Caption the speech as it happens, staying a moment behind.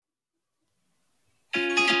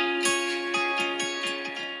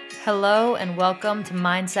Hello and welcome to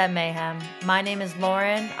Mindset Mayhem. My name is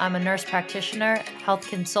Lauren. I'm a nurse practitioner, health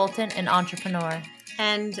consultant, and entrepreneur.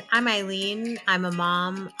 And I'm Eileen. I'm a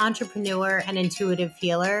mom, entrepreneur, and intuitive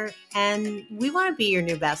healer. And we want to be your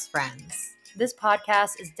new best friends. This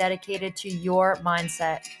podcast is dedicated to your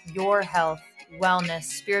mindset, your health, wellness,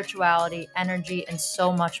 spirituality, energy, and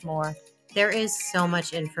so much more. There is so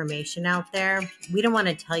much information out there. We don't want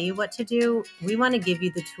to tell you what to do. We want to give you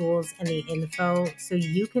the tools and the info so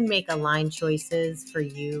you can make aligned choices for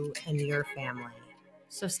you and your family.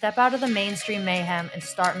 So step out of the mainstream mayhem and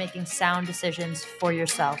start making sound decisions for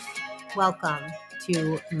yourself. Welcome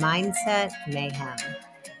to Mindset Mayhem.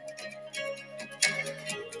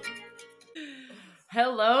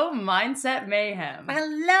 Hello, Mindset Mayhem.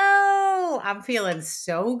 Hello. I'm feeling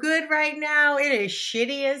so good right now. It is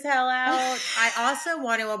shitty as hell out. I also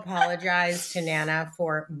want to apologize to Nana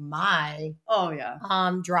for my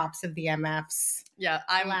drops of the MFs. Yeah,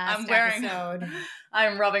 I'm wearing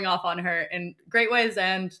I'm rubbing off on her in great ways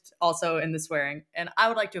and also in the swearing. And I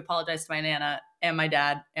would like to apologize to my Nana and my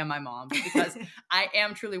dad and my mom because I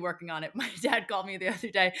am truly working on it. My dad called me the other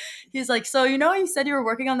day. He's like, so you said you were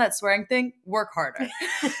working on that swearing thing? Work harder.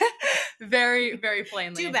 Very, very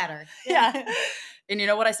plainly. Do better. Yeah. And you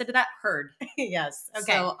know what I said to that? Heard. Yes.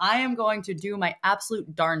 Okay. So I am going to do my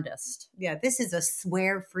absolute darndest. Yeah, this is a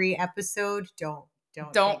swear-free episode. Don't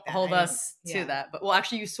hold us to that. But well,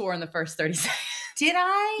 actually, you swore in the first 30 seconds. Did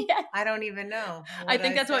I? Yeah. I don't even know. I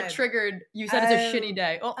think that's what triggered. You said it's a shitty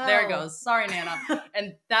day. Oh, there it goes. Sorry, Nana.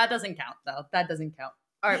 And that doesn't count, though. That doesn't count.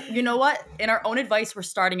 All right. You know what? In our own advice, we're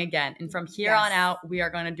starting again. And from here on out, we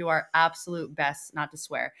are going to do our absolute best not to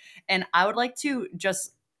swear. And I would like to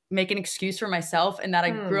just make an excuse for myself in that I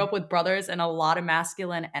grew up with brothers and a lot of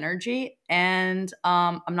masculine energy. And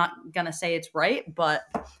I'm not going to say it's right, but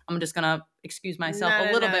I'm just going to excuse myself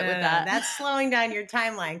a little bit with that. That's slowing down your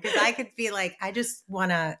timeline because I could be like, I just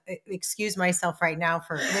want to excuse myself right now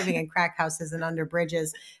for living in crack houses and under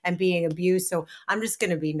bridges and being abused. So I'm just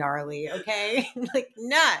going to be gnarly, okay? Like,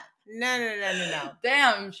 No.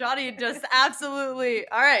 Damn, Shawty just absolutely.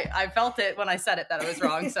 All right. I felt it when I said it that it was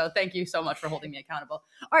wrong. So thank you so much for holding me accountable.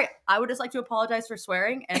 All right. I would just like to apologize for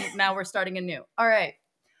swearing. And now we're starting anew. All right.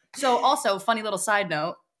 So also, funny little side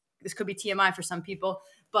note. This could be TMI for some people.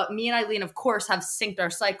 But me and Eileen, of course, have synced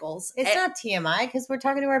our cycles. It's not TMI because we're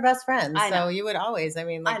talking to our best friends. I know. So you would always, I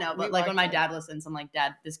know. But like when my dad listens, I'm like,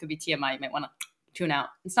 Dad, this could be TMI. You might want to tune out.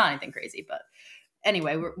 It's not anything crazy, but...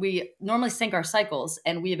 Anyway, we normally sync our cycles,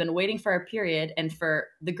 and we have been waiting for our period. And for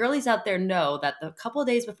the girlies out there know that the couple of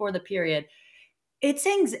days before the period, it's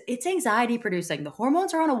anxiety producing. The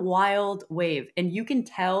hormones are on a wild wave, and you can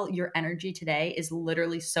tell your energy today is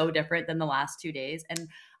literally so different than the last 2 days. And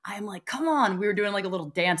I'm like, come on. We were doing like a little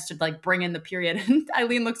dance to like bring in the period. And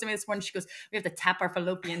Eileen looks at me this morning. She goes, we have to tap our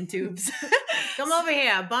fallopian tubes. Come over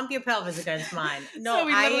here. Bump your pelvis against mine. No, so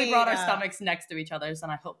we literally brought our stomachs next to each other's.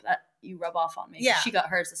 And I hope that you rub off on me. Yeah. She got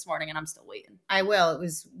hers this morning and I'm still waiting. I will.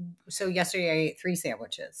 So yesterday I ate 3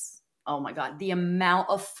 sandwiches. Oh my God. The amount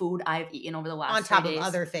of food I've eaten over the last on top 3 days. Of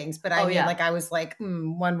other things. But I was like,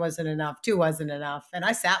 1 wasn't enough. 2 wasn't enough. And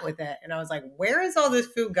I sat with it and I was like, where is all this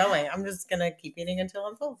food going? I'm just going to keep eating until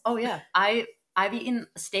I'm full. Oh yeah. I've eaten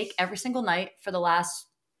steak every single night for the last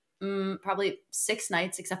probably 6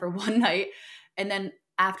 nights, except for 1 night. And then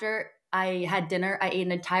after I had dinner, I ate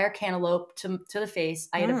an entire cantaloupe to the face.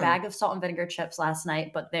 I ate a bag of salt and vinegar chips last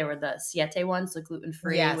night, but they were the Siete ones, the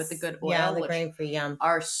gluten-free with the good oil. Yeah, the grain-free, yum.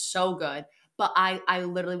 Are so good. But I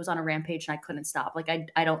literally was on a rampage and I couldn't stop. Like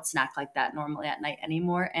I don't snack like that normally at night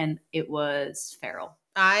anymore. And it was feral.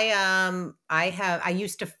 I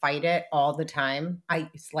used to fight it all the time. I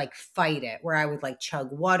like fight it where I would like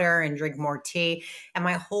chug water and drink more tea and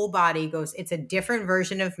my whole body goes, it's a different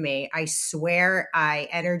version of me. I swear I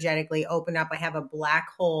energetically open up. I have a black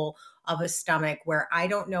hole of a stomach where I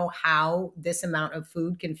don't know how this amount of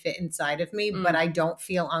food can fit inside of me, but I don't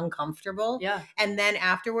feel uncomfortable. Yeah. And then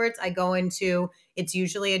afterwards I go into, it's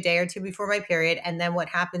usually a day or 2 before my period. And then what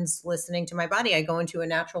happens listening to my body, I go into a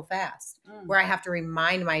natural fast where I have to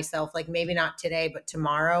remind myself, like maybe not today, but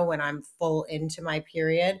tomorrow when I'm full into my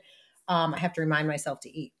period, I have to remind myself to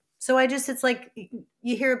eat. So it's like,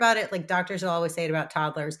 you hear about it, like doctors will always say it about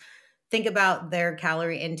toddlers. Think about their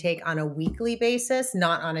calorie intake on a weekly basis,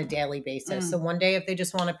 not on a daily basis. So one day if they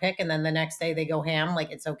just want to pick and then the next day they go ham,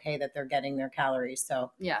 like it's okay that they're getting their calories.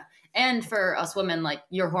 So yeah. And for us women, like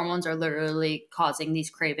your hormones are literally causing these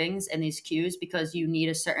cravings and these cues because you need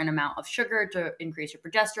a certain amount of sugar to increase your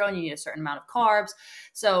progesterone. You need a certain amount of carbs.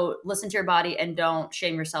 So listen to your body and don't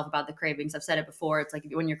shame yourself about the cravings. I've said it before. It's like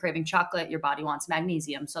when you're craving chocolate, your body wants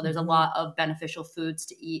magnesium. So there's a lot of beneficial foods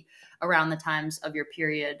to eat around the times of your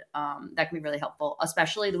period that can be really helpful,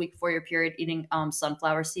 especially the week before your period, eating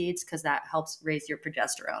sunflower seeds because that helps raise your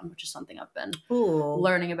progesterone, which is something I've been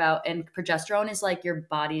learning about. And progesterone is like your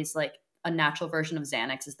body's like a natural version of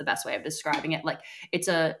Xanax is the best way of describing it. Like it's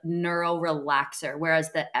a neuro relaxer,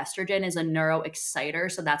 whereas the estrogen is a neuro exciter.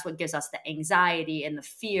 So that's what gives us the anxiety and the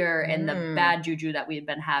fear and the bad juju that we've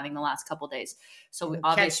been having the last couple of days. So we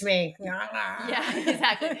obviously, catch me. Yeah,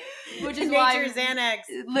 exactly. Which is Nature's why Xanax.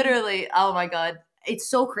 literally, oh my God, it's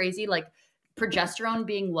so crazy. Like progesterone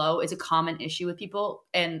being low is a common issue with people,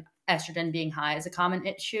 and estrogen being high is a common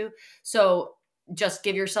issue. So just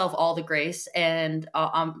give yourself all the grace. And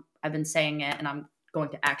I've been saying it, and I'm going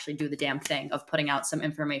to actually do the damn thing of putting out some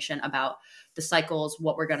information about the cycles,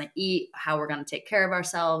 what we're going to eat, how we're going to take care of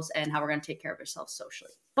ourselves, and how we're going to take care of ourselves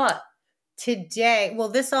socially. But today, well,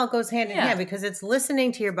 this all goes hand in Yeah. hand because it's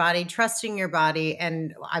listening to your body, trusting your body.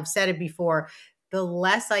 And I've said it before, the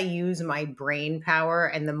less I use my brain power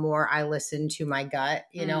and the more I listen to my gut,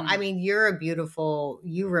 I mean,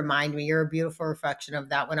 you remind me, you're a beautiful reflection of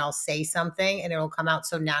that when I'll say something and it'll come out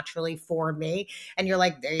so naturally for me. And you're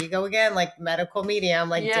like, there you go again, like medical medium,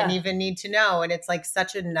 like Yeah. didn't even need to know. And it's like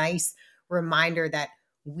such a nice reminder that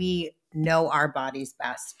we know our bodies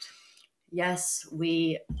best. Yes,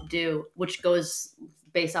 we do, which goes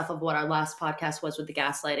based off of what our last podcast was with the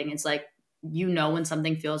gaslighting. It's like, when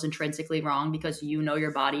something feels intrinsically wrong because you know your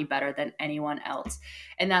body better than anyone else.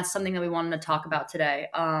 And that's something that we wanted to talk about today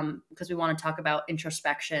because we want to talk about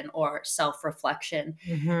introspection or self-reflection.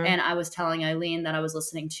 And I was telling Eileen that I was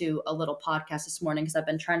listening to a little podcast this morning because I've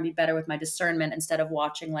been trying to be better with my discernment. Instead of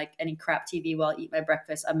watching like any crap TV while I eat my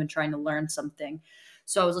breakfast, I've been trying to learn something.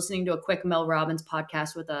 So I was listening to a quick Mel Robbins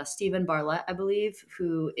podcast with Stephen Bartlett, I believe,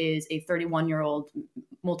 who is a 31-year-old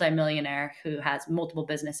multimillionaire who has multiple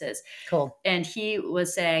businesses. Cool. And he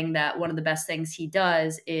was saying that one of the best things he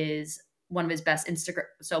does is one of his best Instagram.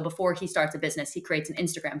 So before he starts a business, he creates an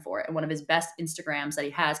Instagram for it. And one of his best Instagrams that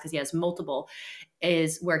he has, because he has multiple,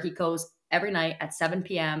 is where he goes every night at 7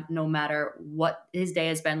 p.m., no matter what his day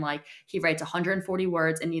has been like. He writes 140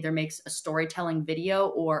 words and either makes a storytelling video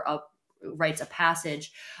or writes a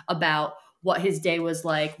passage about what his day was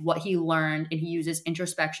like, what he learned, and he uses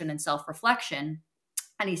introspection and self-reflection.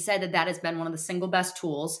 And he said that has been one of the single best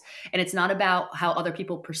tools. And it's not about how other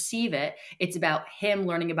people perceive it. It's about him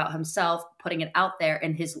learning about himself, putting it out there,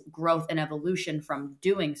 and his growth and evolution from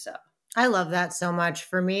doing so. I love that so much.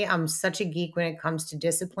 For me, I'm such a geek when it comes to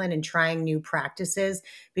discipline and trying new practices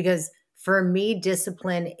because for me,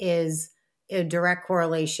 discipline is a direct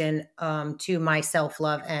correlation to my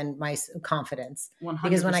self-love and my confidence. 100%.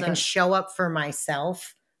 Because when I can show up for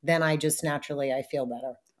myself, then I just naturally, I feel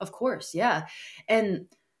better. Of course, yeah. And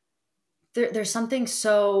there's something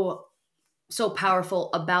so powerful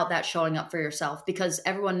about that showing up for yourself because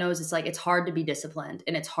everyone knows it's hard to be disciplined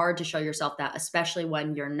and it's hard to show yourself that, especially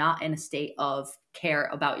when you're not in a state of care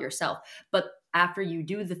about yourself. But after you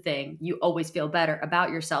do the thing, you always feel better about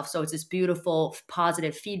yourself. So it's this beautiful,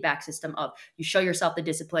 positive feedback system of you show yourself the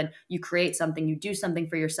discipline, you create something, you do something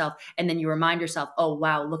for yourself, and then you remind yourself, oh,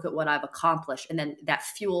 wow, look at what I've accomplished. And then that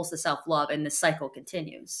fuels the self-love and the cycle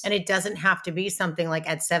continues. And it doesn't have to be something like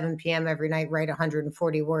at 7 p.m. every night, write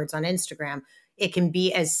 140 words on Instagram. It can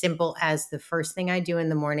be as simple as the first thing I do in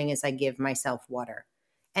the morning is I give myself water.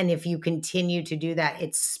 And if you continue to do that,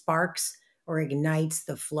 it sparks or ignites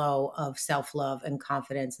the flow of self-love and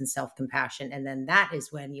confidence and self-compassion. And then that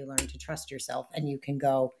is when you learn to trust yourself and you can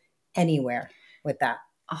go anywhere with that.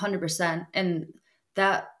 100%. And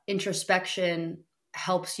that introspection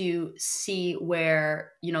helps you see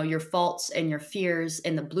where, your faults and your fears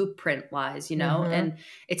and the blueprint lies, and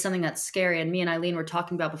it's something that's scary. And me and Eileen were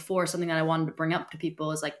talking about before, something that I wanted to bring up to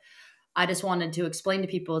people is like, I just wanted to explain to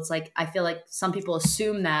people, it's like, I feel like some people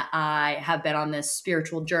assume that I have been on this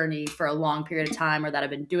spiritual journey for a long period of time or that I've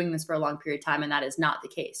been doing this for a long period of time. And that is not the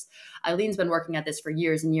case. Eileen's been working at this for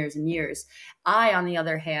years and years and years. I, on the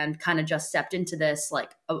other hand, kind of just stepped into this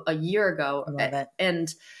like a year ago. I love it.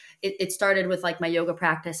 And it started with like my yoga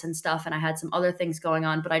practice and stuff. And I had some other things going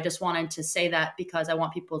on, but I just wanted to say that because I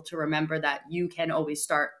want people to remember that you can always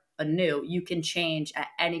start anew. You can change at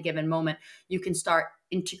any given moment. You can start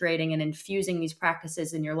integrating and infusing these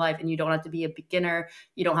practices in your life. And you don't have to be a beginner.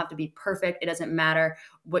 You don't have to be perfect. It doesn't matter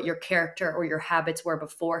what your character or your habits were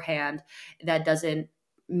beforehand. That doesn't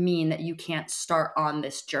mean that you can't start on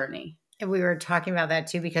this journey. And we were talking about that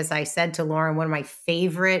too, because I said to Lauren, one of my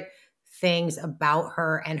favorite things about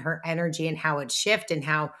her and her energy and how it shifted and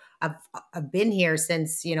how I've been here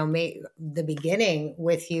since, the beginning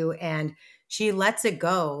with you. And she lets it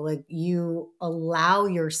go. Like, you allow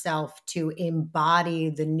yourself to embody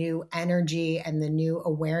the new energy and the new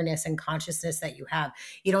awareness and consciousness that you have.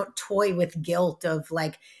 You don't toy with guilt of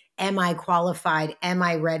like, am I qualified? Am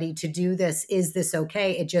I ready to do this? Is this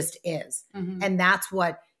okay? It just is. Mm-hmm. And that's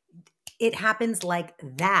what it happens, like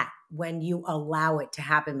that, when you allow it to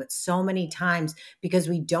happen. But so many times, because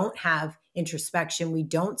we don't have introspection, we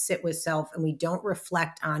don't sit with self, and we don't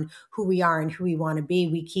reflect on who we are and who we want to be,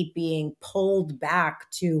 we keep being pulled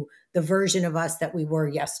back to the version of us that we were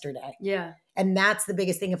yesterday. Yeah. And that's the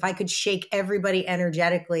biggest thing. If I could shake everybody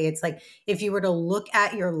energetically, it's like, if you were to look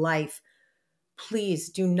at your life, please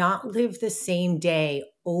do not live the same day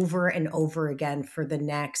over and over again for the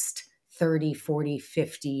next 30, 40,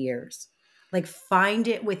 50 years. Like, find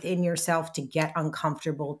it within yourself to get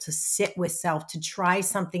uncomfortable, to sit with self, to try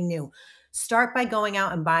something new. Start by going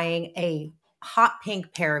out and buying a hot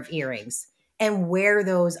pink pair of earrings and wear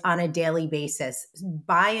those on a daily basis.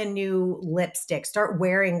 Buy a new lipstick, start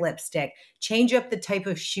wearing lipstick, change up the type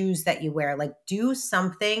of shoes that you wear. Like, do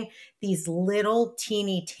something, these little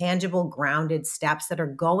teeny tangible grounded steps that are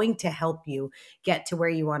going to help you get to where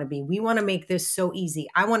you want to be. We want to make this so easy.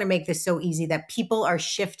 I want to make this so easy that people are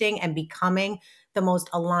shifting and becoming the most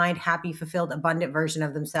aligned, happy, fulfilled, abundant version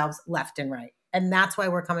of themselves left and right. And that's why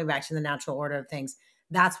we're coming back to the natural order of things.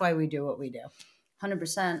 That's why we do what we do.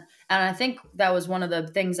 100%. And I think that was one of the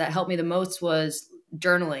things that helped me the most was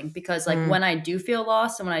journaling, because like when I do feel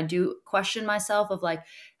lost and when I do question myself of like,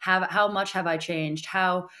 how much have I changed?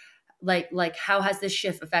 How how has this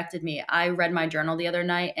shift affected me? I read my journal the other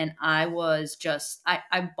night and I was just,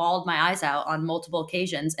 I bawled my eyes out on multiple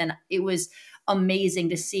occasions. And it was amazing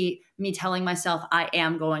to see me telling myself I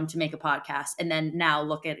am going to make a podcast. And then now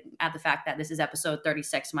look at the fact that this is episode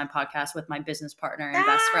 36 of my podcast with my business partner and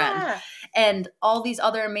best friend and all these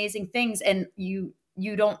other amazing things. And you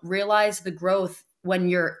don't realize the growth when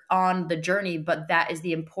you're on the journey, but that is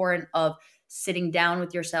the importance of sitting down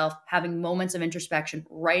with yourself, having moments of introspection,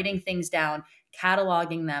 writing things down,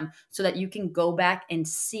 cataloging them so that you can go back and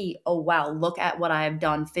see, oh, wow, look at what I have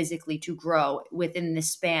done physically to grow within this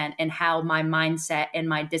span, and how my mindset and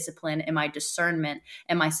my discipline and my discernment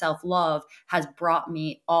and my self-love has brought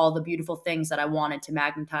me all the beautiful things that I wanted to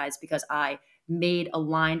magnetize, because I made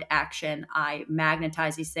aligned action. I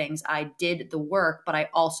magnetized these things. I did the work, but I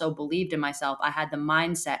also believed in myself. I had the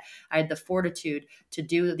mindset. I had the fortitude to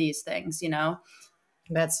do these things,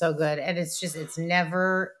 That's so good. And it's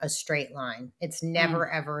never a straight line. It's never,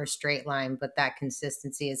 ever a straight line, but that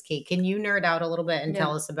consistency is key. Can you nerd out a little bit and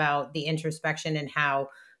tell us about the introspection and how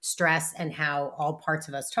stress and how all parts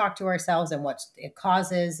of us talk to ourselves and what it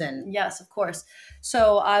causes? And yes, of course.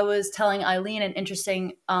 So I was telling Eileen an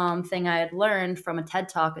interesting thing I had learned from a TED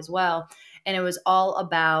Talk as well. And it was all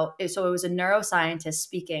about, so it was a neuroscientist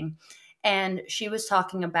speaking, and she was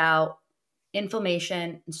talking about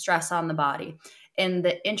inflammation and stress on the body. And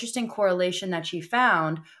the interesting correlation that she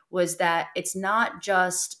found was that it's not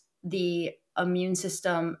just the immune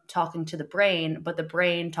system talking to the brain, but the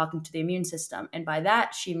brain talking to the immune system. And by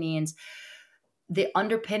that, she means the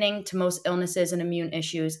underpinning to most illnesses and immune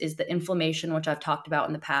issues is the inflammation, which I've talked about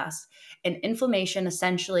in the past. And inflammation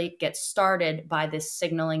essentially gets started by this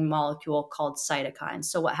signaling molecule called cytokines.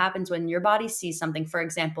 So what happens when your body sees something, for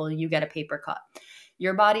example, you get a paper cut.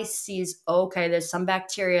 Your body sees, okay, there's some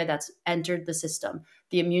bacteria that's entered the system.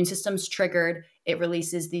 The immune system's triggered. It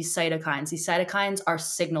releases these cytokines. These cytokines are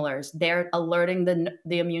signalers. They're alerting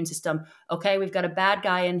the immune system, okay, we've got a bad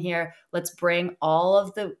guy in here. Let's bring all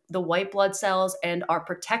of the white blood cells and our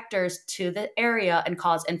protectors to the area and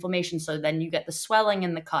cause inflammation. So then you get the swelling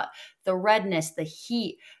in the cut, the redness, the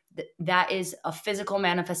heat. That is a physical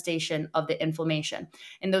manifestation of the inflammation.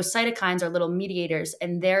 And those cytokines are little mediators,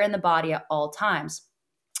 and they're in the body at all times.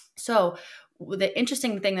 So the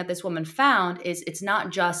interesting thing that this woman found is it's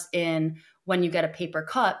not just in when you get a paper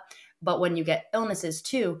cut, but when you get illnesses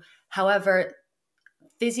too. However,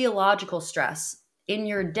 physiological stress in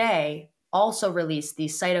your day also release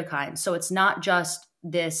these cytokines. So it's not just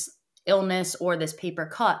this illness or this paper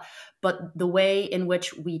cut, but the way in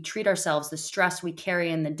which we treat ourselves, the stress we carry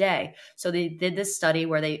in the day. So they did this study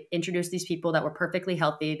where they introduced these people that were perfectly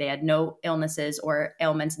healthy. They had no illnesses or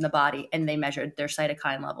ailments in the body, and they measured their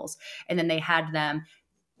cytokine levels. And then they had them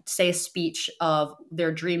say a speech of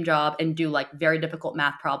their dream job and do like very difficult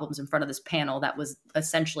math problems in front of this panel that was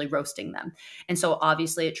essentially roasting them. And so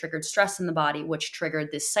obviously it triggered stress in the body, which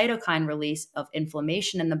triggered this cytokine release of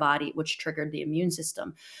inflammation in the body, which triggered the immune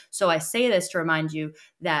system. So I say this to remind you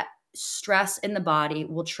that stress in the body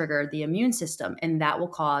will trigger the immune system, and that will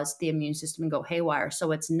cause the immune system to go haywire.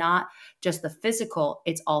 So it's not just the physical,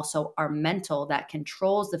 it's also our mental that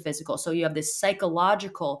controls the physical. So you have this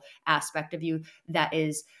psychological aspect of you that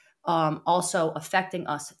is also affecting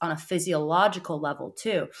us on a physiological level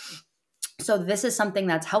too. So this is something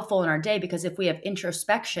that's helpful in our day, because if we have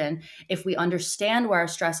introspection, if we understand where our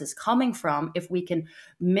stress is coming from, if we can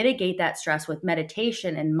mitigate that stress with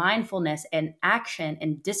meditation and mindfulness and action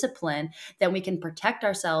and discipline, then we can protect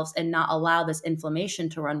ourselves and not allow this inflammation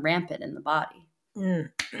to run rampant in the body.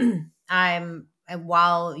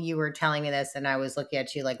 While you were telling me this, and I was looking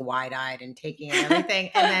at you like wide-eyed and taking in everything,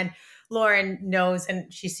 and then Lauren knows,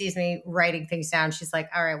 and she sees me writing things down. She's like,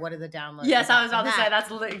 all right, what are the downloads? Yes, I was about to say,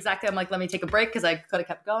 that's exactly, I'm like, let me take a break because I could have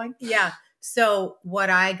kept going. Yeah. So what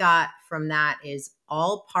I got from that is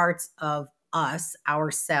all parts of us,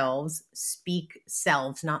 ourselves, speak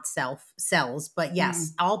selves, not cells, but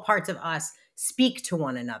yes, all parts of us speak to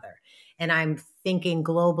one another. And I'm thinking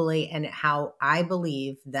globally, and how I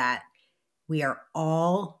believe that we are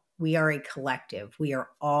a collective. We are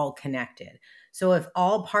all connected. So if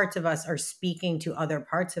all parts of us are speaking to other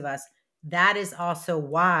parts of us, that is also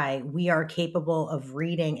why we are capable of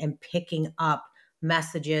reading and picking up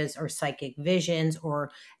messages or psychic visions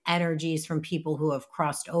or energies from people who have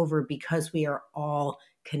crossed over, because we are all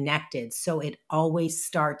connected. So it always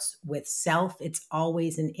starts with self. It's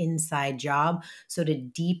always an inside job. So to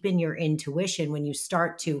deepen your intuition, when you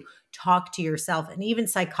start to talk to yourself, and even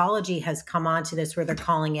psychology has come onto this where they're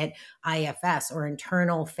calling it IFS, or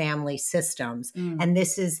internal family systems. And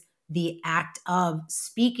this is the act of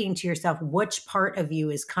speaking to yourself, which part of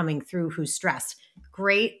you is coming through, who's stressed.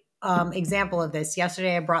 Great example of this.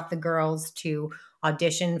 Yesterday, I brought the girls to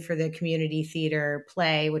audition for the community theater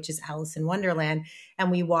play, which is Alice in Wonderland.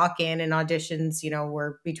 And we walk in, and auditions,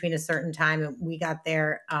 were between a certain time. And we got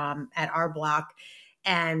there at our block,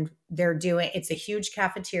 and it's a huge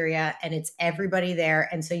cafeteria, and it's everybody there.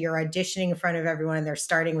 And so you're auditioning in front of everyone, and they're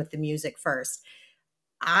starting with the music first.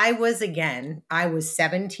 I was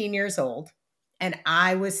 17 years old, and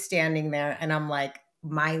I was standing there, and I'm like,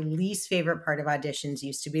 my least favorite part of auditions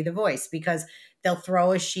used to be the voice, because they'll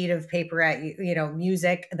throw a sheet of paper at you,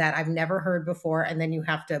 music that I've never heard before. And then you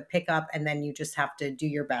have to pick up, and then you just have to do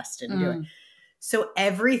your best and do it. So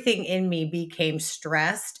everything in me became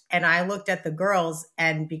stressed. And I looked at the girls,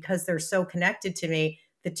 and because they're so connected to me,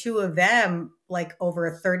 the two of them, like over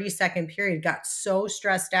a 30-second period, got so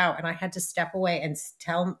stressed out. And I had to step away and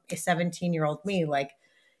tell a 17-year-old me, like,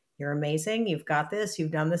 you're amazing. You've got this.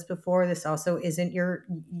 You've done this before. This also isn't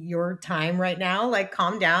your time right now. Like,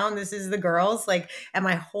 calm down. This is the girls. Like, and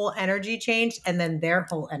my whole energy changed. And then their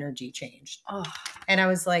whole energy changed. And I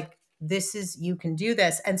was like, you can do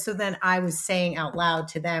this. And so then I was saying out loud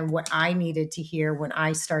to them what I needed to hear when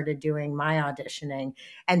I started doing my auditioning.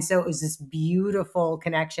 And so it was this beautiful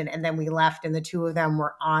connection. And then we left, and the two of them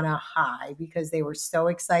were on a high, because they were so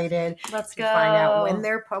excited to find out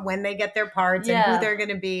when they get their parts and who they're going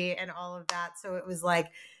to be and all of that. So it was like,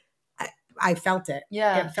 I felt it.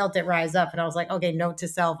 Yeah. I felt it rise up. And I was like, okay, note to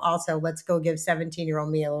self. Also, let's go give 17-year-old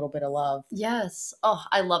me a little bit of love. Yes. Oh,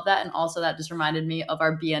 I love that. And also that just reminded me of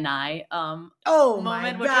our BNI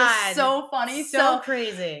moment, which was so funny. So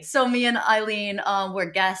crazy. So me and Eileen were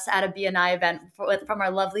guests at a BNI event from our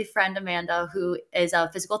lovely friend Amanda, who is a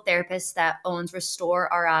physical therapist that owns Restore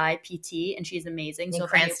RI PT, and she's amazing. In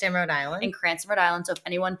Cranston, Rhode Island. In Cranston, Rhode Island. So if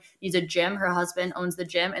anyone needs a gym, her husband owns the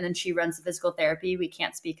gym, and then she runs the physical therapy. We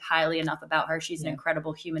can't speak highly enough about her. She's an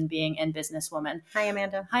incredible human being and businesswoman. Hi,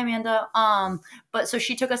 Amanda. Hi, Amanda. But so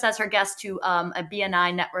she took us as her guest to a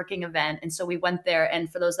BNI networking event. And so we went there.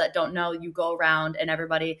 And for those that don't know, you go around and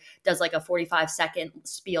everybody does like a 45-second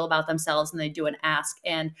spiel about themselves, and they do an ask.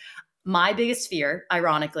 And my biggest fear,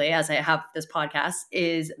 ironically, as I have this podcast,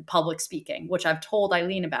 is public speaking, which I've told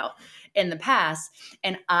Eileen about in the past.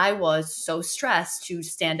 And I was so stressed to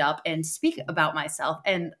stand up and speak about myself.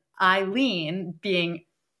 And Eileen, being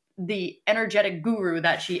the energetic guru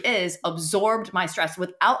that she is, absorbed my stress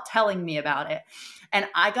without telling me about it. And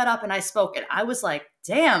I got up and I spoke, and I was like,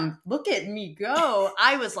 damn, look at me go.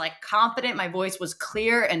 I was like confident. My voice was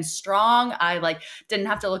clear and strong. I like didn't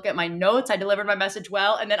have to look at my notes. I delivered my message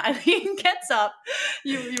well. And then Eileen gets up.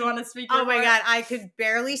 You want to speak? Oh my God. I could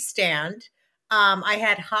barely stand. I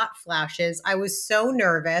had hot flashes. I was so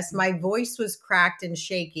nervous. My voice was cracked and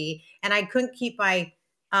shaky, and I couldn't keep my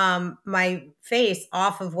my face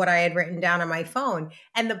off of what I had written down on my phone.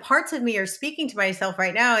 And the parts of me are speaking to myself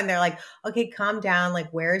right now. And they're like, okay, calm down.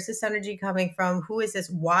 Like, where is this energy coming from? Who is this?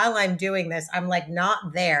 While I'm doing this, I'm like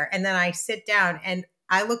not there. And then I sit down and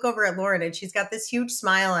I look over at Lauren and she's got this huge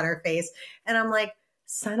smile on her face. And I'm like,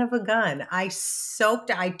 son of a gun. I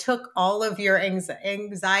took all of your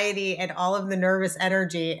anxiety and all of the nervous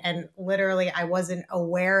energy, and literally I wasn't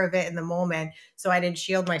aware of it in the moment. So I didn't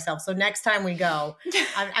shield myself. So next time we go,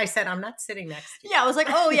 I said, I'm not sitting next to you. Yeah, I was like,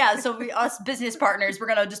 oh yeah. So us business partners, we're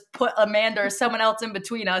gonna just put Amanda or someone else in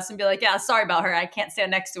between us and be like, yeah, sorry about her. I can't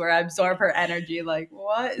stand next to her. I absorb her energy. Like,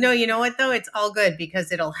 what? No, you know what though? It's all good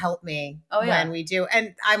because it'll help me when we do.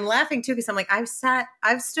 And I'm laughing too because I'm like, I've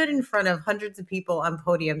stood in front of hundreds of people on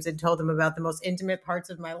podiums and told them about the most intimate parts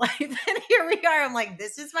of my life. And here we are. I'm like,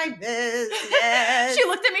 this is my business. She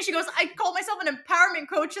looked at me. She goes, I called myself an empowerment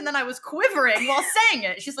coach, and then I was quivering while saying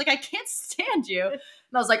it. She's like, I can't stand you. And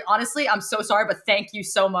I was like, honestly, I'm so sorry, but thank you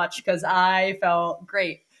so much because I felt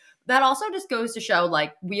great. That also just goes to show,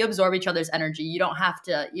 like, we absorb each other's energy. You don't have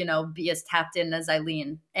to, be as tapped in as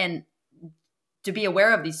Eileen, and to be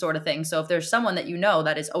aware of these sort of things. So if there's someone that you know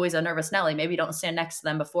that is always a nervous Nelly, maybe don't stand next to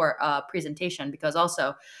them before a presentation, because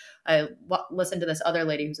also I listened to this other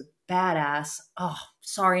lady who's a badass. Oh,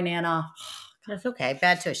 sorry, Nana. That's okay.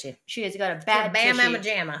 Bad tushy. She has got a bad bam tushy. mamma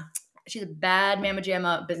jamma. She's a bad mamma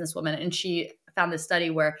jamma businesswoman, and she found this study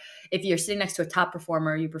where if you're sitting next to a top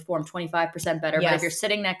performer, you perform 25% better. Yes. But if you're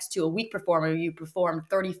sitting next to a weak performer, you perform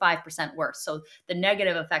 35% worse. So the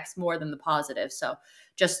negative affects more than the positive. So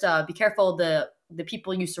just be careful the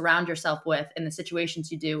people you surround yourself with and the situations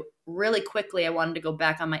you do. Really quickly, I wanted to go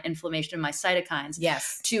back on my inflammation and my cytokines.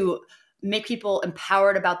 Yes. To make people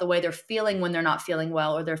empowered about the way they're feeling when they're not feeling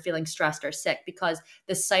well or they're feeling stressed or sick, because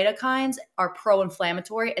the cytokines are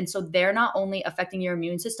pro-inflammatory. And so they're not only affecting your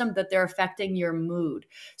immune system, but they're affecting your mood.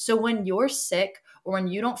 So when you're sick or when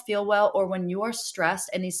you don't feel well or when you're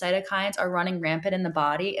stressed and these cytokines are running rampant in the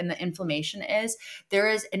body and the inflammation there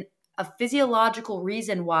is a physiological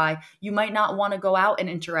reason why you might not want to go out and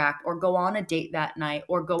interact or go on a date that night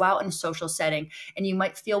or go out in a social setting, and you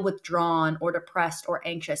might feel withdrawn or depressed or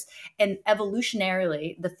anxious. And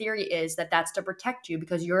evolutionarily, the theory is that that's to protect you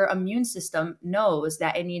because your immune system knows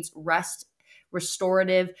that it needs rest,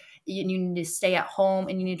 restorative. You need to stay at home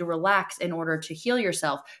and you need to relax in order to heal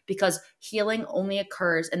yourself, because healing only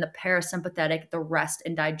occurs in the parasympathetic, the rest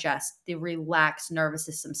and digest, the relaxed nervous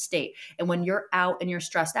system state. And when you're out and you're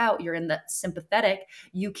stressed out, you're in the sympathetic,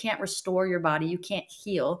 you can't restore your body, you can't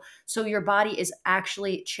heal. So your body is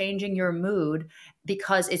actually changing your mood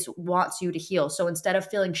because it wants you to heal. So instead of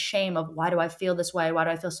feeling shame of why do I feel this way? Why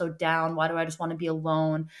do I feel so down? Why do I just want to be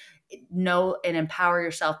alone? Know and empower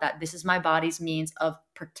yourself that this is my body's means of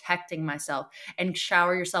protecting myself, and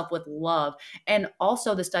shower yourself with love. And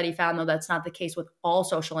also the study found, though, that's not the case with all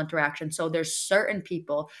social interaction. So there's certain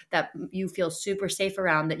people that you feel super safe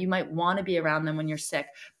around, that you might want to be around them when you're sick,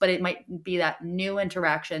 but it might be that new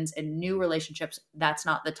interactions and new relationships, that's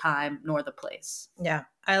not the time nor the place. Yeah,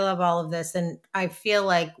 I love all of this. And I feel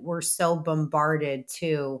like we're so bombarded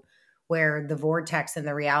too, where the vortex and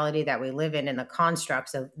the reality that we live in and the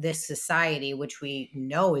constructs of this society, which we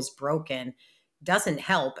know is broken, doesn't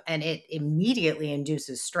help, and it immediately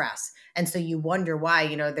induces stress. And so you wonder why,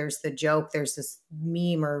 there's the joke, there's this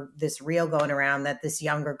meme or this reel going around that this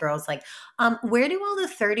younger girl's like, where do all the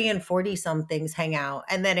 30 and 40 somethings hang out?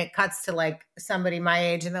 And then it cuts to like somebody my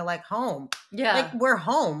age and they're like, home. Yeah. Like, we're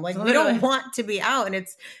home. Like, we don't want to be out. And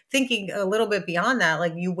it's thinking a little bit beyond that.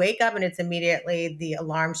 Like, you wake up and it's immediately the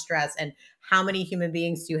alarm stress and how many human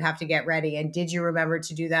beings do you have to get ready? And did you remember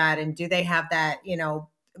to do that? And do they have that,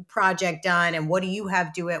 project done, and what do you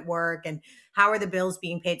have due at work, and how are the bills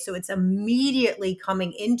being paid? So it's immediately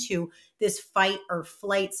coming into this fight or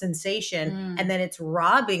flight sensation, and then it's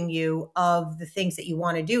robbing you of the things that you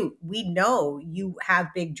want to do. We know you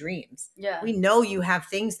have big dreams. Yeah. We know you have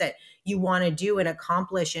things that you want to do and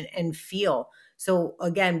accomplish and feel. So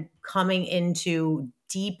again, coming into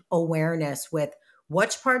deep awareness with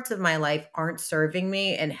which parts of my life aren't serving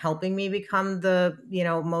me and helping me become the,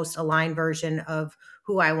 most aligned version of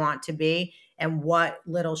who I want to be, and what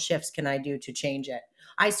little shifts can I do to change it.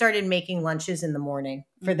 I started making lunches in the morning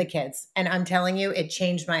for the kids, and I'm telling you, it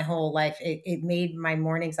changed my whole life. It made my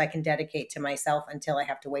mornings I can dedicate to myself until I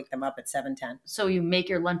have to wake them up at 7:10. So you make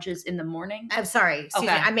your lunches in the morning? I'm sorry. Excuse me.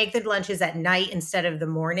 I make the lunches at night instead of the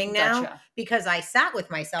morning now, because I sat with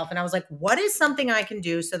myself and I was like, what is something I can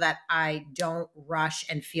do so that I don't rush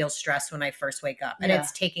and feel stressed when I first wake up? And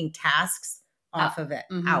it's taking tasks off of it,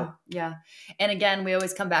 out. Yeah. And again, we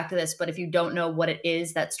always come back to this, but if you don't know what it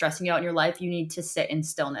is that's stressing you out in your life, you need to sit in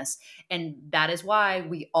stillness. And that is why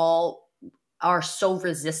we all are so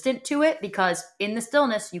resistant to it, because in the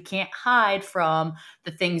stillness, you can't hide from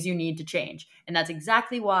the things you need to change. And that's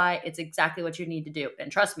exactly why it's exactly what you need to do.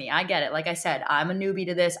 And trust me, I get it. Like I said, I'm a newbie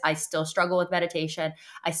to this. I still struggle with meditation.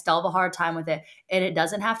 I still have a hard time with it. And it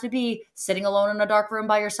doesn't have to be sitting alone in a dark room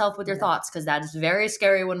by yourself with your thoughts, because that is very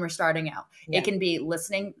scary when we're starting out. Yeah. It can be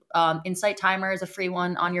listening. Insight Timer is a free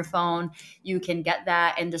one on your phone. You can get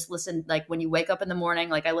that and just listen. Like when you wake up in the morning,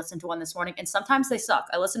 like I listened to one this morning, and sometimes they suck.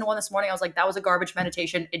 I listened to one this morning. I was like, that was a garbage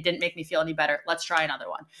meditation. It didn't make me feel any better. Let's try another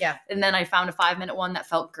one. Yeah. And then I found a 5-minute one that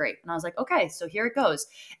felt great. And I was like, okay, so here it goes.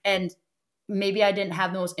 And maybe I didn't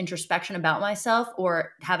have the most introspection about myself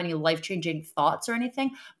or have any life-changing thoughts or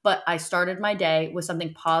anything, but I started my day with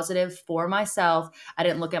something positive for myself. I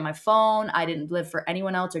didn't look at my phone. I didn't live for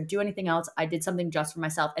anyone else or do anything else. I did something just for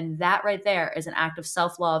myself. And that right there is an act of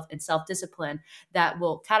self-love and self-discipline that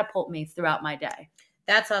will catapult me throughout my day.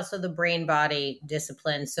 That's also the brain body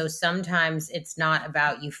discipline. So sometimes it's not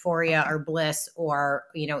about euphoria or bliss or,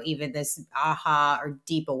 even this aha or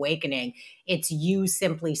deep awakening. It's you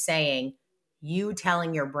simply saying, you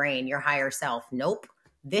telling your brain, your higher self, nope,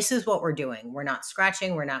 this is what we're doing. We're not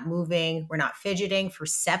scratching. We're not moving. We're not fidgeting for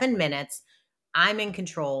 7 minutes. I'm in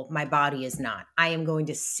control. My body is not. I am going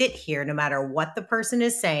to sit here no matter what the person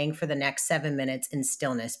is saying for the next 7 minutes in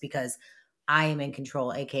stillness, because I am in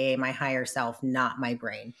control, AKA my higher self, not my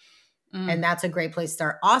brain. And that's a great place to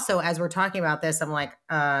start. Also, as we're talking about this, I'm like,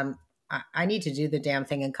 I need to do the damn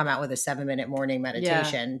thing and come out with a 7-minute morning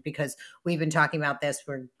meditation, because we've been talking about this.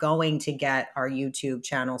 We're going to get our YouTube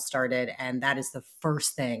channel started, and that is the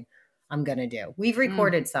first thing I'm going to do. We've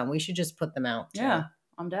recorded some. We should just put them out too. Yeah,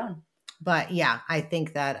 I'm down. But yeah, I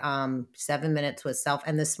think that 7 minutes with self.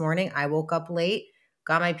 And this morning I woke up late,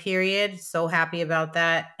 got my period, so happy about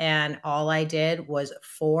that. And all I did was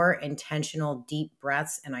 4 intentional deep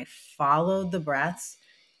breaths, and I followed the breaths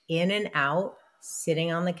in and out,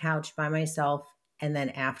 sitting on the couch by myself. And then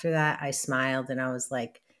after that, I smiled and I was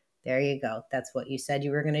like, there you go. That's what you said you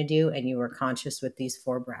were going to do. And you were conscious with these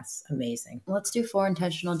 4 breaths. Amazing. Let's do 4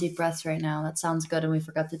 intentional deep breaths right now. That sounds good. And we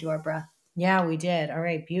forgot to do our breath. Yeah, we did. All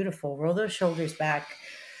right. Beautiful. Roll those shoulders back.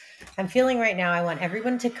 I'm feeling right now, I want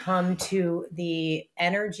everyone to come to the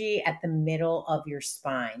energy at the middle of your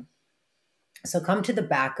spine. So come to the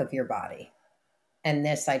back of your body. And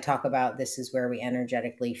this, I talk about, this is where we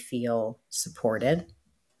energetically feel supported.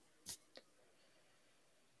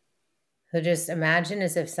 So just imagine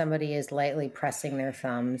as if somebody is lightly pressing their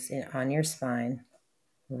thumbs on your spine,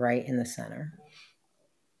 right in the center.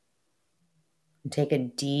 And take a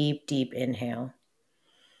deep, deep inhale.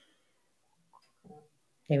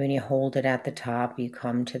 And when you hold it at the top, you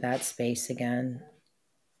come to that space again.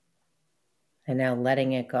 And now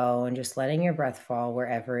letting it go and just letting your breath fall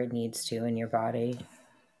wherever it needs to in your body.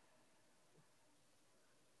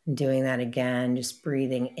 And doing that again, just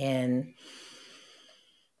breathing in.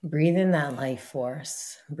 Breathe in that life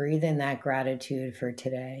force. Breathe in that gratitude for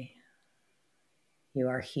today. You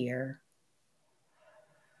are here.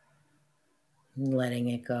 And letting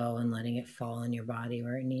it go and letting it fall in your body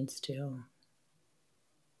where it needs to.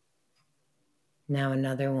 Now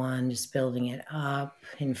another one, just building it up,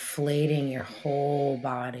 inflating your whole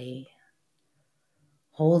body,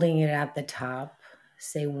 holding it at the top.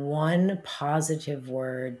 Say one positive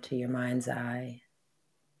word to your mind's eye,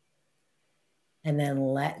 and then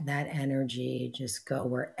let that energy just go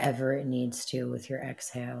wherever it needs to with your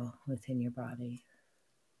exhale within your body.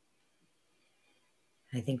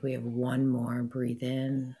 I think we have one more. Breathe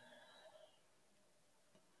in.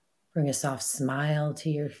 Bring a soft smile to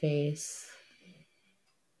your face.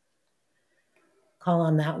 Call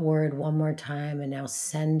on that word one more time, and now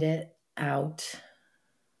send it out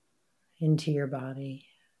into your body.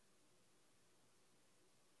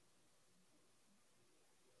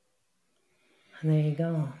 And there you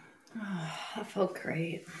go. Oh, that felt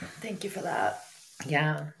great. Thank you for that.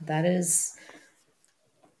 Yeah, that is.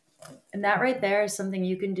 And that right there is something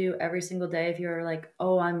you can do every single day. If you're like,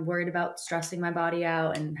 oh, I'm worried about stressing my body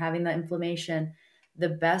out and having the inflammation, the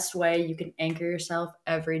best way you can anchor yourself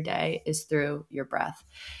every day is through your breath.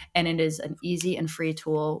 And it is an easy and free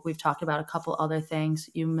tool. We've talked about a couple other things.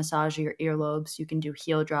 You massage your earlobes. You can do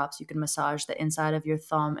heel drops. You can massage the inside of your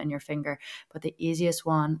thumb and your finger. But the easiest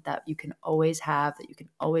one that you can always have, that you can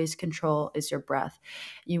always control, is your breath.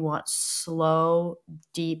 You want slow,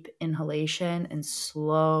 deep inhalation and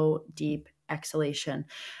slow, deep exhalation,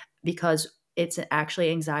 because it's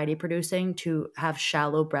actually anxiety producing to have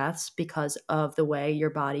shallow breaths because of the way your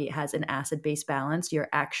body has an acid-base balance. You're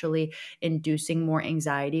actually inducing more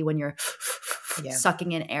anxiety when you're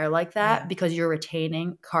sucking in air like that because you're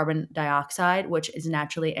retaining carbon dioxide, which is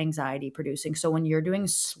naturally anxiety producing. So when you're doing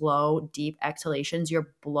slow, deep exhalations,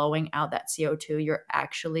 you're blowing out that CO2. You're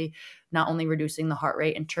actually not only reducing the heart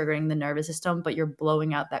rate and triggering the nervous system, but you're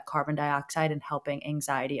blowing out that carbon dioxide and helping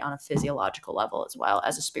anxiety on a physiological level as well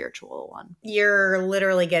as a spiritual one. You're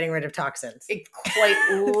literally getting rid of toxins.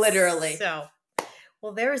 Quite literally. So,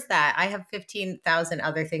 well, there's that. I have 15,000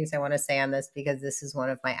 other things I want to say on this because this is one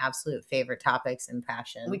of my absolute favorite topics and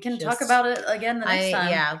passion. We can talk about it again the next time.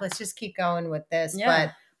 Yeah, let's just keep going with this.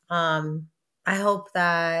 Yeah. But I hope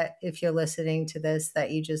that if you're listening to this,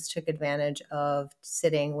 that you just took advantage of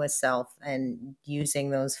sitting with self and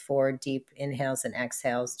using those 4 deep inhales and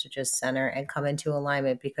exhales to just center and come into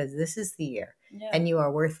alignment, because this is the year and you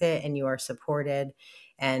are worth it and you are supported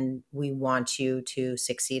and we want you to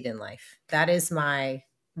succeed in life. That is my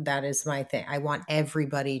thing. I want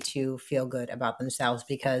everybody to feel good about themselves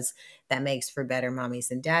because that makes for better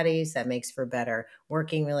mommies and daddies. That makes for better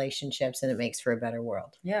working relationships and it makes for a better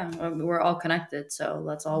world. Yeah. We're all connected. So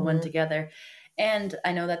let's all win together. And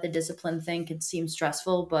I know that the discipline thing can seem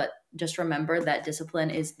stressful, but just remember that discipline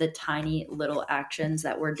is the tiny little actions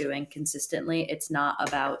that we're doing consistently. It's not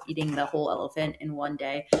about eating the whole elephant in one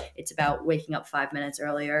day. It's about waking up 5 minutes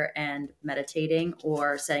earlier and meditating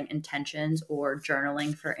or setting intentions or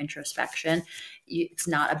journaling for introspection. It's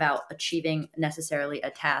not about achieving necessarily a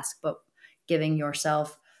task, but giving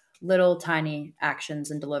yourself little tiny actions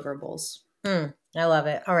and deliverables. I love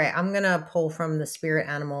it. All right. I'm going to pull from the Spirit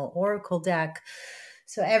Animal Oracle deck.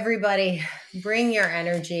 So everybody bring your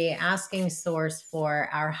energy, asking Source for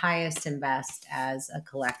our highest and best as a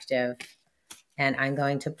collective. And I'm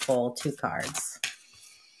going to pull 2 cards.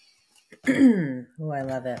 Oh, I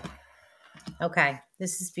love it. Okay.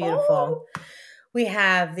 This is beautiful. Oh. We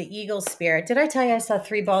have the Eagle Spirit. Did I tell you I saw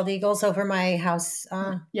 3 bald eagles over my house?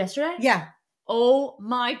 Yesterday? Yeah. Oh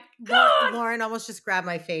my God. Lauren almost just grabbed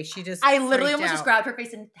my face. I literally almost just grabbed her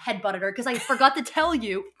face and headbutted her because I forgot to tell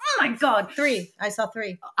you. Oh my God. 3. I saw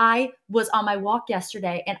 3. I was on my walk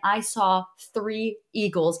yesterday and I saw 3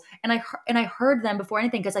 eagles and I heard them before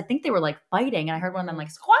anything because I think they were like fighting and I heard one of them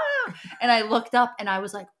like, squawk! And I looked up and I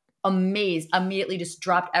was like, amazed, immediately just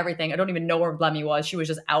dropped everything. I don't even know where Lemmy was. She was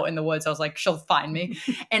just out in the woods. I was like, she'll find me.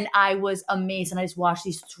 And I was amazed. And I just watched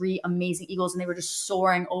these 3 amazing eagles and they were just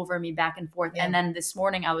soaring over me back and forth. Yeah. And then this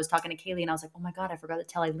morning I was talking to Kaylee and I was like, oh my God, I forgot to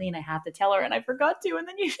tell Eileen. I have to tell her. And I forgot to. And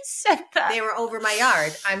then you said that. They were over my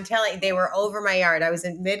yard. I'm telling you, they were over my yard. I was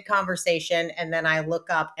in mid-conversation and then I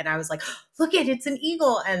look up and I was like, look it's an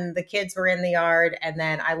eagle. And the kids were in the yard. And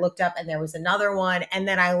then I looked up and there was another one. And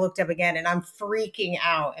then I looked up again and I'm freaking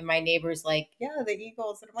out. And my neighbor's like, yeah, the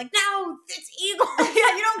eagles. And I'm like, no, it's eagles. Yeah,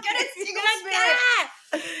 you don't get it. It's eagle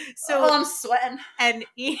spirit. So I'm sweating. And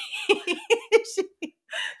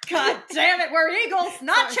God damn it, we're eagles,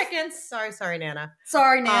 not chickens. Sorry, Nana.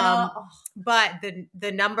 Sorry, Nana. But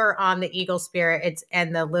the number on the eagle spirit,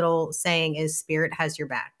 and the little saying is spirit has your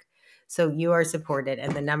back. So you are supported,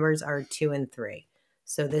 and the numbers are 2 and 3.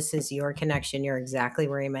 So this is your connection. You're exactly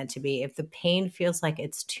where you're meant to be. If the pain feels like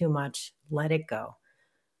it's too much, let it go.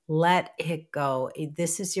 Let it go.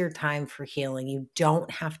 This is your time for healing. You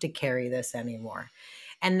don't have to carry this anymore.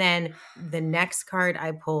 And then the next card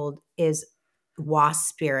I pulled is Wasp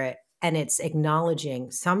Spirit, and it's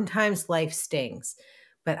acknowledging sometimes life stings,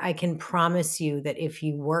 but I can promise you that if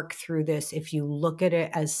you work through this, if you look at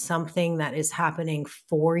it as something that is happening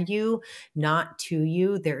for you, not to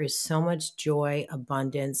you, there is so much joy,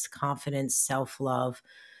 abundance, confidence, self-love,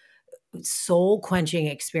 soul-quenching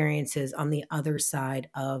experiences on the other side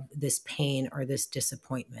of this pain or this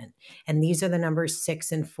disappointment. And these are the numbers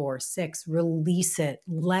 6 and 4. 6, release it,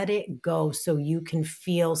 let it go so you can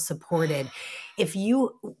feel supported. If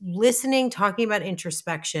you talking about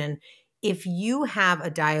introspection, if you have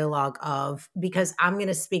a dialogue of, because I'm going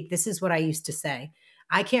to speak, this is what I used to say,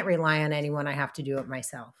 I can't rely on anyone. I have to do it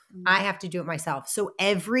myself. I have to do it myself. So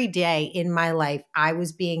every day in my life, I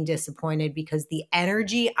was being disappointed because the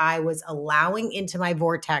energy I was allowing into my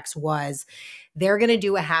vortex was, they're going to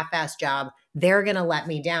do a half-ass job. They're going to let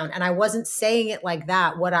me down. And I wasn't saying it like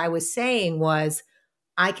that. What I was saying was,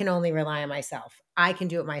 I can only rely on myself. I can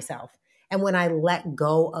do it myself. And when I let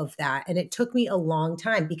go of that, and it took me a long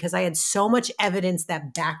time because I had so much evidence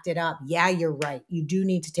that backed it up. Yeah, you're right. You do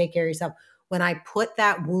need to take care of yourself. When I put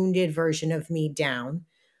that wounded version of me down,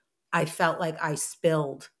 I felt like I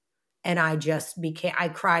spilled and I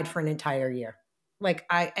cried for an entire year. Like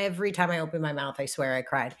every time I opened my mouth, I swear I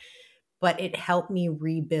cried. but it helped me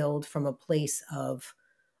rebuild from a place of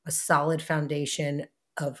a solid foundation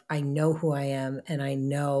of I know who I am and I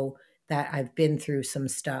know that I've been through some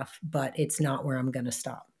stuff, but it's not where I'm going to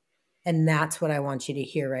stop. And that's what I want you to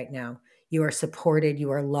hear right now. You are supported,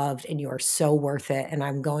 you are loved, and you are so worth it. And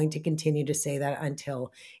I'm going to continue to say that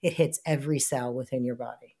until it hits every cell within your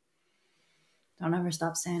body. Don't ever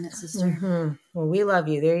stop saying it, sister. Mm-hmm. Well, we love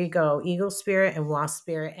you. There you go. Eagle spirit and wasp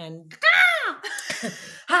spirit and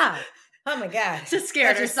ha! Oh my God. Just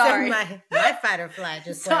scared her. Sorry. My fight or flight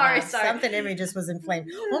just sorry. Something in me just was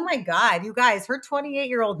inflamed. Oh my God. You guys, her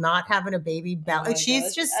 28-year-old not having a baby belly.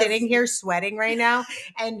 She's just sitting here sweating right now.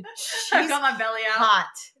 And I've got my belly out.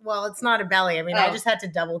 Hot. Well, it's not a belly. I mean, I just had to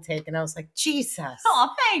double take and I was like, Jesus.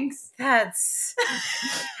 Oh, thanks. That's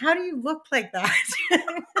how do you look like that?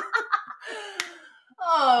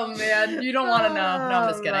 Oh man, you don't want to know. No, I'm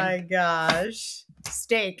just kidding. Oh my gosh.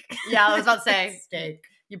 Steak. Yeah, I was about to say. Steak.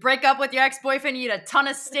 You break up with your ex-boyfriend, you eat a ton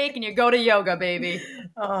of steak, and you go to yoga, baby.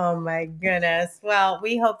 Oh my goodness. Well,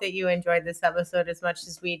 we hope that you enjoyed this episode as much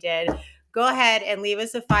as we did. Go ahead and leave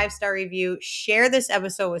us a 5-star review. Share this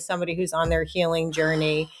episode with somebody who's on their healing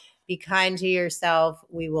journey. Be kind to yourself.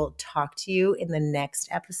 We will talk to you in the next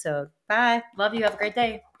episode. Bye. Love you. Have a great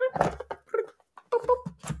day.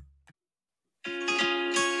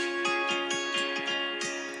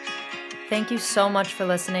 Thank you so much for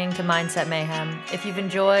listening to Mindset Mayhem. If you've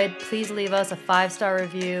enjoyed, please leave us a 5-star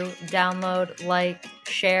review, download, like,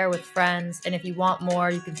 share with friends. And if you want more,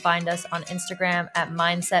 you can find us on Instagram at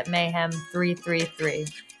Mindset Mayhem 333.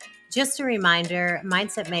 Just a reminder,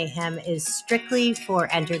 Mindset Mayhem is strictly for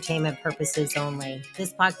entertainment purposes only.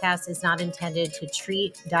 This podcast is not intended to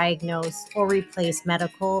treat, diagnose, or replace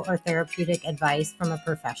medical or therapeutic advice from a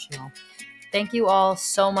professional. Thank you all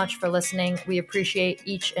so much for listening. We appreciate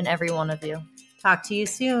each and every one of you. Talk to you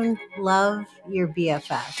soon. Love, your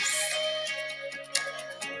BFFs.